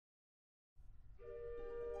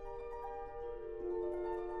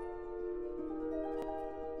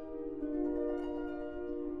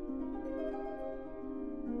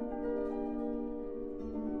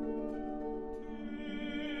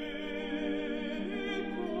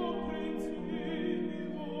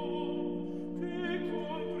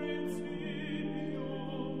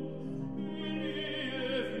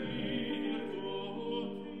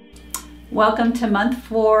Welcome to month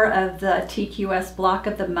 4 of the TQS block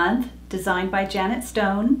of the month, designed by Janet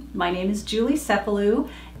Stone. My name is Julie Cephalou,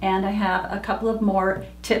 and I have a couple of more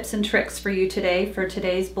tips and tricks for you today for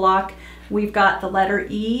today's block. We've got the letter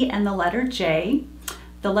E and the letter J.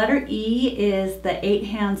 The letter E is the 8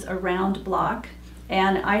 hands around block,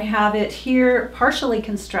 and I have it here partially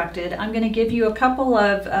constructed. I'm going to give you a couple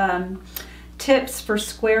of tips for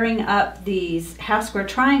squaring up these half square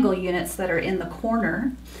triangle units that are in the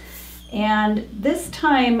corner. And this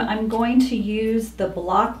time I'm going to use the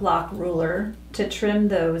block lock ruler to trim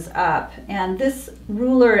those up. And this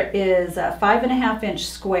ruler is a 5.5 inch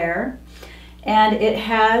square, and it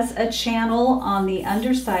has a channel on the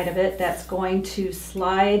underside of it that's going to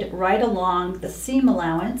slide right along the seam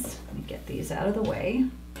allowance. Let me get these out of the way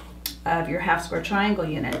of your half square triangle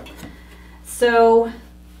unit. So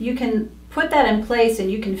you can put that in place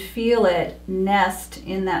and you can feel it nest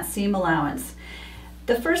in that seam allowance.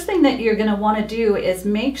 The first thing that you're going to want to do is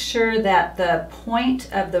make sure that the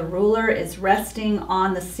point of the ruler is resting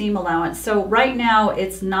on the seam allowance. So right now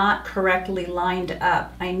it's not correctly lined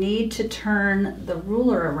up. I need to turn the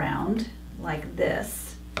ruler around like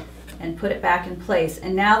this and put it back in place.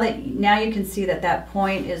 And now you can see that that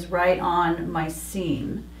point is right on my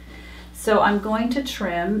seam. So I'm going to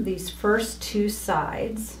trim these first 2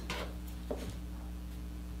 sides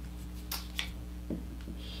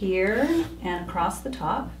here and across the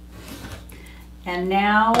top. And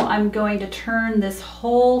now I'm going to turn this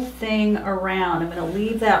whole thing around. I'm going to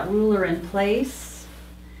leave that ruler in place,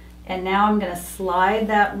 and now I'm going to slide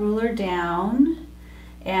that ruler down,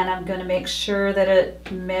 and I'm going to make sure that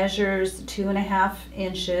it measures 2.5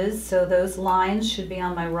 inches, so those lines should be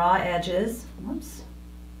on my raw edges. Whoops.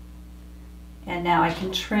 And now I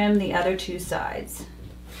can trim the other 2 sides,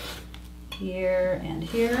 here and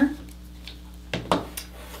here.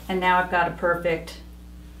 And now I've got a perfect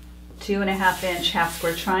 2.5 inch half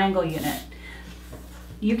square triangle unit.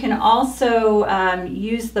 You can also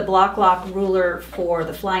use the block lock ruler for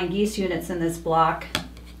the flying geese units in this block.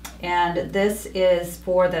 And this is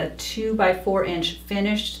for the 2x4 inch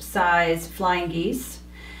finished size flying geese.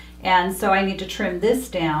 And so I need to trim this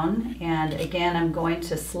down. And again, I'm going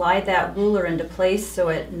to slide that ruler into place so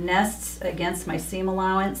it nests against my seam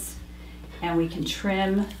allowance. And we can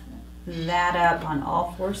trim that up on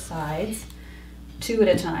all 4 sides, 2 at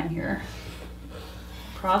a time here,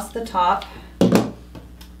 across the top, and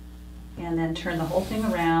then turn the whole thing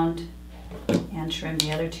around and trim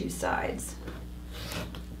the other 2 sides.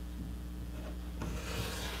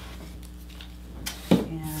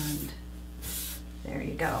 And there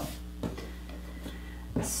you go.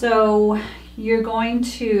 So you're going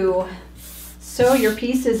to sew your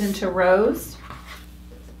pieces into rows.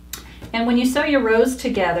 And when you sew your rows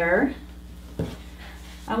together,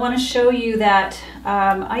 I want to show you that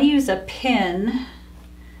I use a pin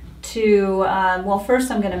to, well,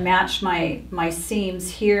 first I'm going to match my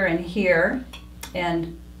seams here and here,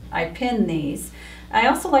 and I pin these. I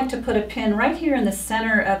also like to put a pin right here in the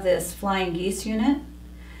center of this flying geese unit.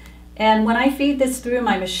 And when I feed this through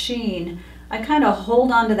my machine, I kind of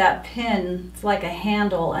hold onto that pin, it's like a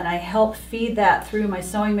handle, and I help feed that through my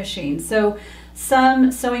sewing machine. So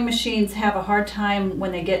some sewing machines have a hard time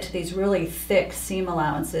when they get to these really thick seam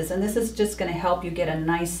allowances, and this is just going to help you get a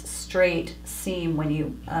nice straight seam when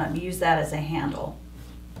you use that as a handle.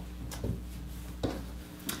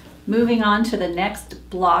 Moving on to the next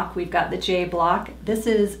block, we've got the J block. This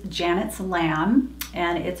is Janet's lamb,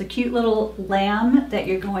 and it's a cute little lamb that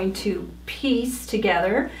you're going to piece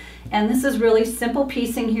together. And this is really simple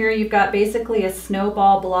piecing here. You've got basically a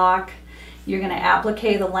snowball block. You're going to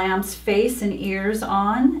applique the lamb's face and ears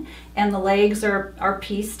on, and the legs are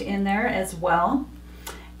pieced in there as well.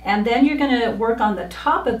 And then you're going to work on the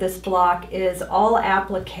top of this block is all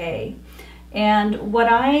applique. And what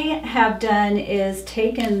I have done is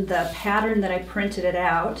taken the pattern that I printed it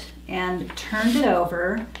out and turned it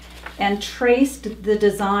over and traced the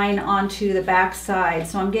design onto the back side.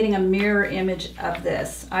 So I'm getting a mirror image of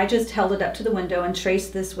this. I just held it up to the window and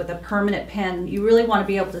traced this with a permanent pen. You really want to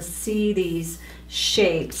be able to see these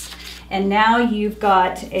shapes. And now you've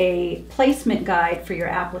got a placement guide for your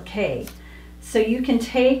applique. So you can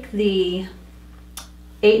take the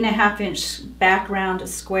 8.5 inch background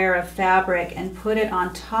square of fabric and put it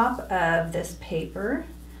on top of this paper.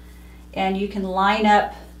 And you can line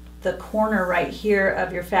up the corner right here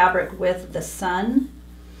of your fabric with the sun,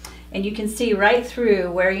 and you can see right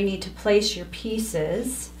through where you need to place your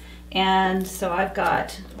pieces. And so I've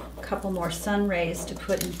got a couple more sun rays to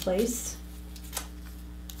put in place.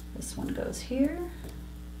 This one goes here,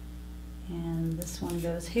 and this one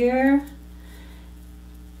goes here.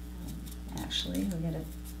 Actually, we gotta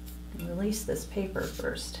Release this paper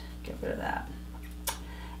first, get rid of that.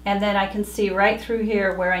 And then I can see right through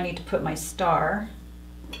here where I need to put my star.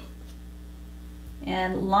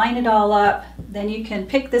 And line it all up. Then you can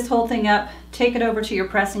pick this whole thing up, take it over to your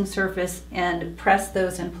pressing surface and press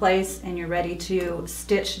those in place, and you're ready to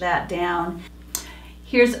stitch that down.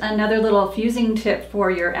 Here's another little fusing tip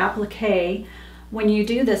for your applique. When you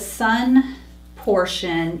do the sun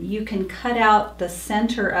portion, you can cut out the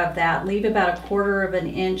center of that, leave about 1/4 of an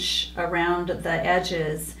inch around the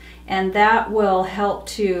edges, and that will help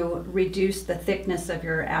to reduce the thickness of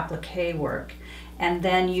your applique work. And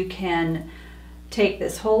then you can take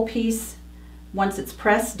this whole piece, once it's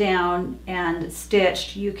pressed down and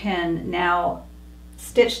stitched, you can now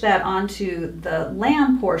stitch that onto the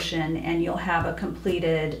lamb portion and you'll have a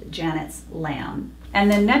completed Janet's lamb.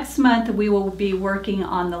 And then next month we will be working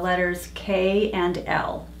on the letters K and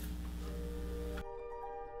L.